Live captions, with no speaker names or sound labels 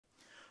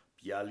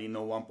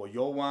Pialino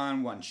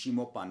Wampoyowan,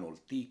 Wanshimo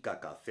Panolti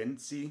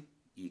Kakafensi,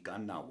 Ika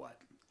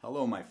Nawatl.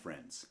 Hello, my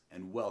friends,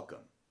 and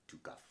welcome to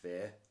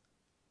Café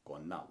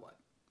con Nawatl.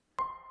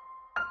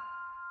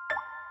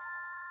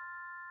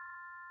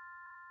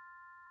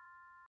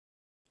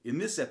 In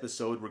this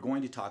episode, we're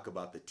going to talk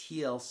about the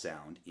TL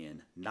sound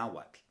in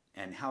Nawatl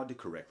and how to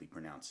correctly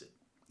pronounce it.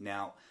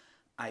 Now,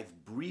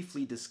 I've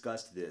briefly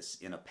discussed this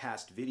in a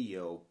past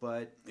video,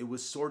 but it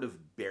was sort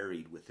of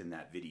buried within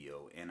that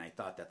video, and I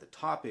thought that the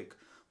topic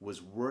was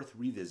worth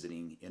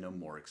revisiting in a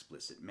more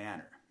explicit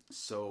manner.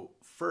 So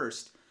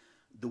first,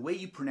 the way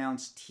you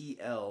pronounce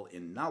TL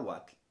in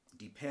Nawatl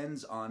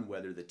depends on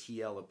whether the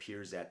TL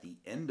appears at the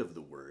end of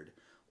the word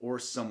or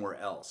somewhere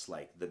else,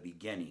 like the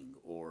beginning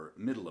or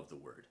middle of the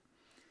word.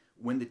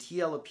 When the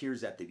TL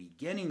appears at the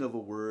beginning of a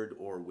word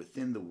or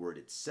within the word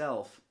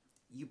itself,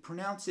 you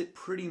pronounce it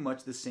pretty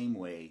much the same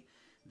way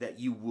that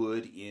you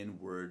would in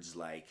words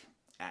like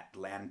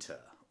Atlanta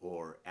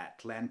or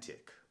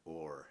Atlantic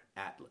or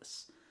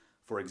Atlas.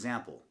 For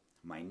example,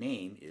 my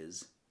name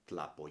is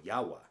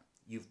Tlapoyawa.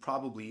 You've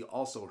probably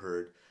also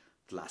heard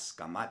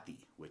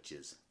Tlaskamati, which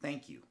is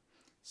thank you.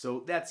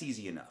 So that's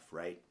easy enough,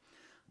 right?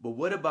 But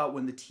what about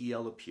when the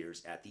TL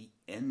appears at the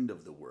end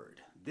of the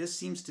word? This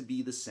seems to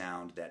be the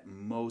sound that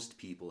most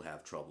people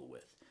have trouble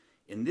with.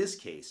 In this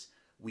case,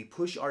 we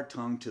push our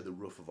tongue to the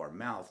roof of our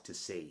mouth to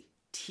say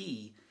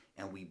T,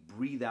 and we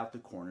breathe out the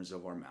corners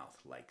of our mouth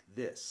like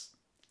this.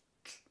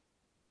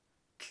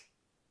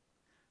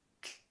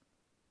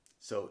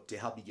 So to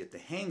help you get the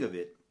hang of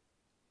it,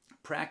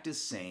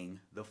 practice saying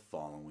the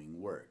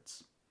following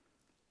words.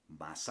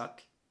 Masak,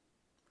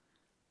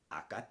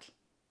 Akat,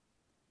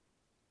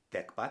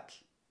 Tekpat,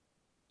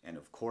 and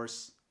of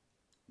course,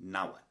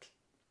 Nawatl.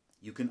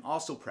 You can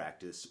also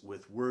practice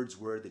with words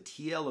where the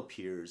TL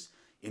appears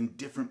in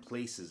different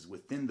places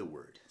within the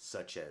word,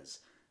 such as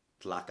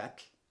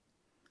Tlacatl,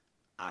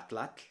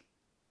 Atlatl,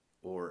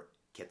 or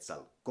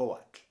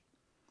Quetzalcoatl.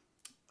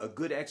 A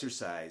good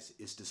exercise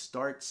is to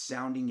start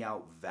sounding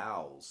out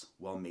vowels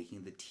while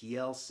making the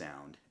TL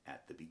sound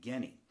at the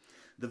beginning.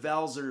 The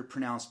vowels are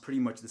pronounced pretty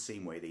much the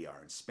same way they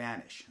are in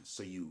Spanish,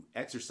 so you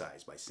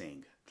exercise by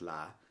saying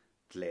tla,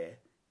 tle,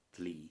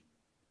 tli,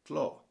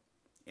 tlo.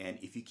 And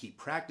if you keep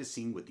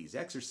practicing with these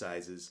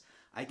exercises,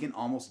 I can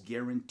almost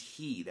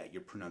guarantee that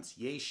your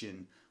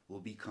pronunciation will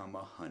become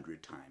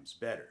 100 times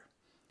better.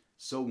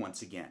 So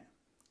once again,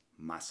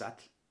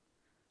 Masatl,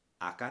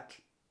 Acatl,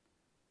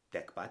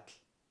 Tecpatl,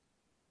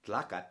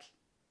 Tlacatl,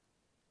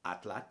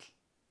 Atlatl,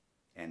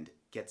 and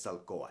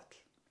Quetzalcoatl.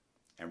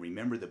 And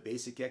remember the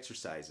basic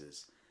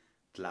exercises,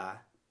 tla,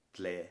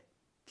 tle,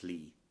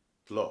 tli,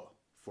 tlo,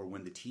 for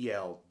when the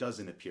TL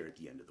doesn't appear at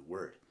the end of the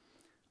word.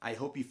 I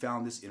hope you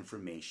found this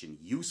information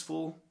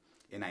useful,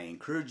 and I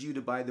encourage you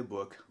to buy the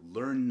book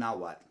Learn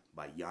Nawatl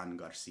by Jan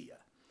Garcia.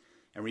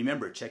 And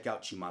remember, check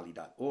out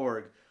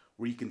chimali.org,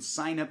 where you can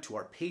sign up to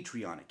our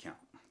Patreon account.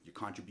 Your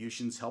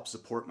contributions help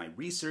support my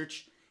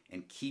research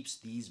and keeps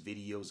these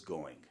videos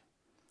going.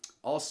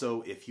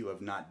 Also, if you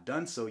have not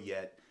done so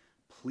yet,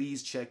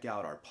 please check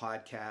out our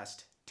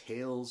podcast,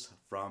 Tales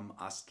from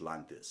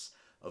Atlantis,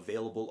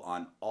 available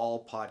on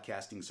all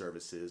podcasting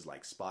services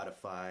like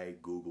Spotify,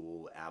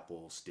 Google,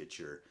 Apple,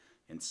 Stitcher,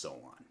 and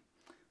so on.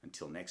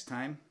 Until next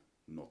time,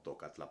 no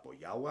toca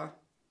tlapoyawa,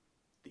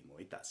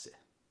 timoitase.